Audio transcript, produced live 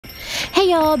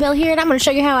Hey y'all, Belle here, and I'm going to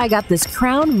show you how I got this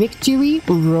Crown Victory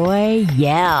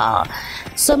Royale.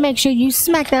 So make sure you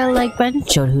smack that like button,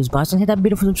 show who's boss, and hit that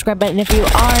beautiful subscribe button if you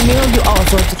are new, do all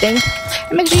sorts of things.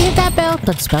 And make sure you hit that bell,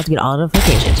 touch the bell to get all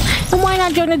notifications. And why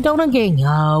not join the Donut Gang?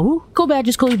 Cool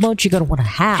badges, cool emotes you're going to want to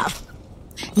have.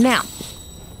 Now,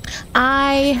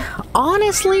 I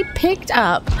honestly picked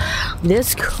up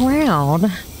this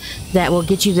crown that will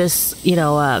get you this,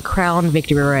 crown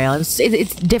victory royale.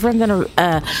 It's different than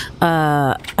a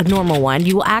normal one.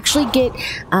 You will actually get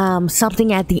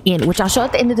something at the end, which I'll show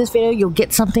at the end of this video. You'll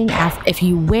get something if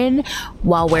you win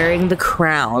while wearing the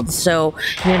crown. So,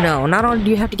 not only do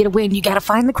you have to get a win, you gotta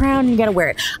find the crown, you gotta wear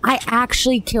it. I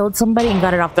actually killed somebody and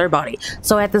got it off their body.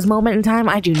 So at this moment in time,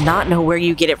 I do not know where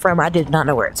you get it from. I did not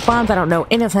know where it spawns. I don't know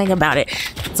anything about it.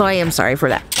 So I am sorry for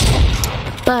that.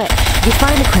 But you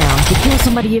find the crown, you kill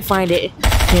somebody, you find it,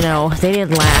 they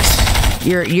didn't last.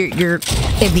 You're in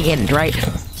the end, right?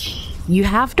 You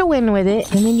have to win with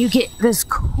it, and then you get this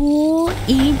cool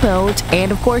emote,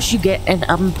 and of course you get an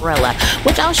umbrella,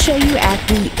 which I'll show you at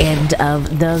the end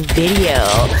of the video.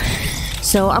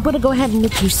 So I'm gonna go ahead and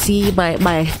let you see my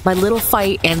little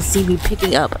fight and see me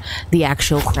picking up the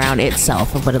actual crown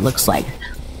itself and what it looks like.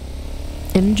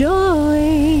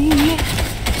 Enjoy!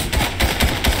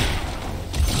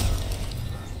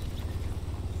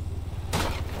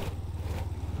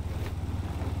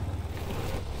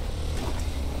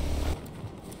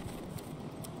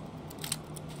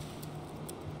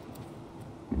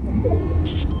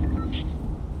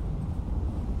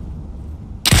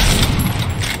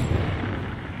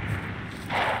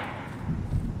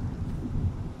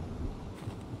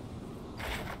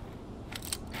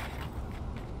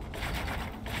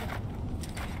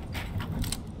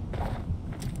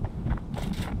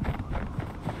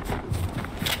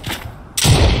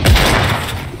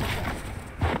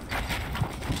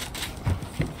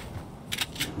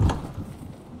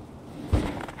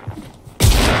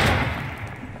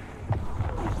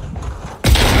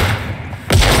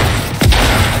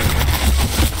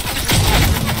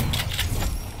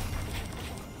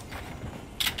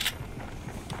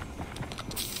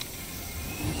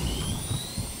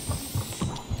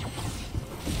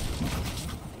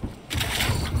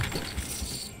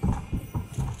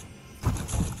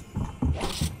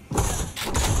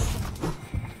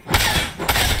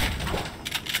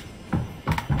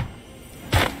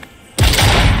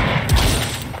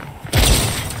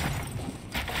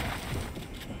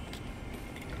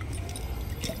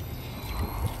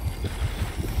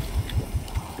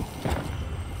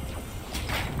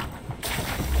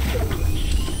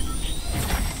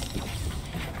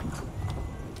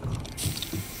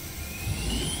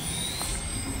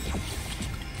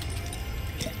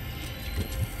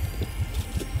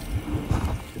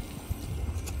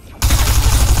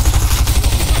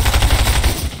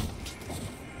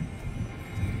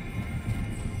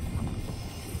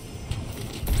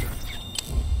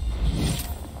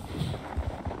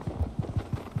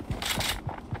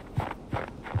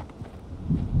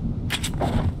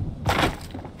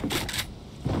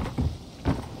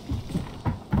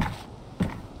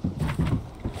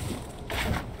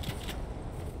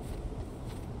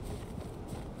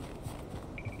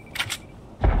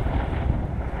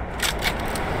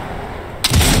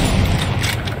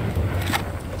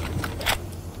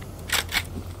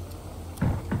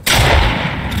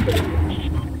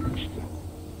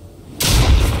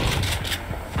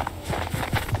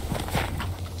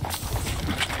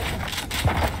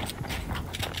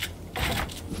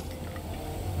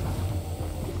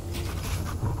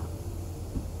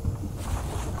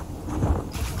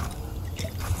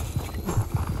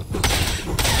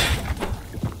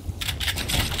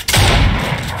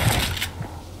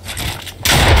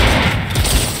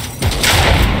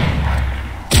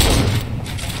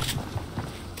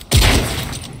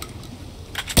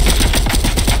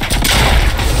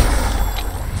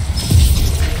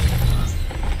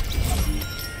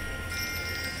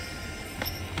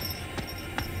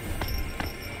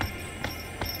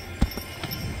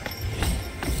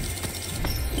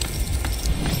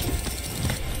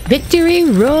 Victory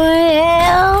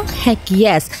Royale! Heck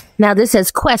yes. Now this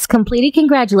says quest completed.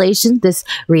 Congratulations. This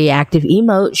reactive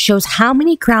emote shows how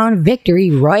many crown victory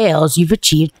royales you've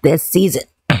achieved this season.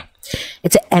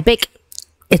 It's an epic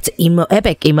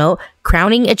emote.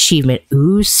 Crowning achievement.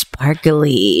 Ooh,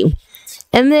 sparkly.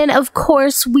 And then of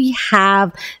course we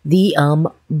have the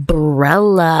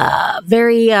umbrella.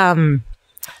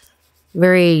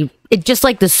 It's just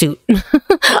like the suit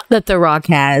that The Rock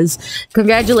has.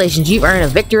 Congratulations, you've earned a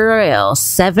Victory Royale.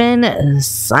 7,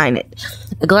 sign it.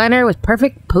 A glider with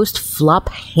perfect post-flop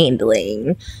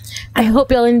handling. I hope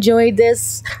y'all enjoyed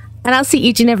this. And I'll see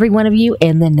each and every one of you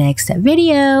in the next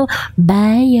video.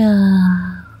 Bye,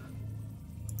 y'all.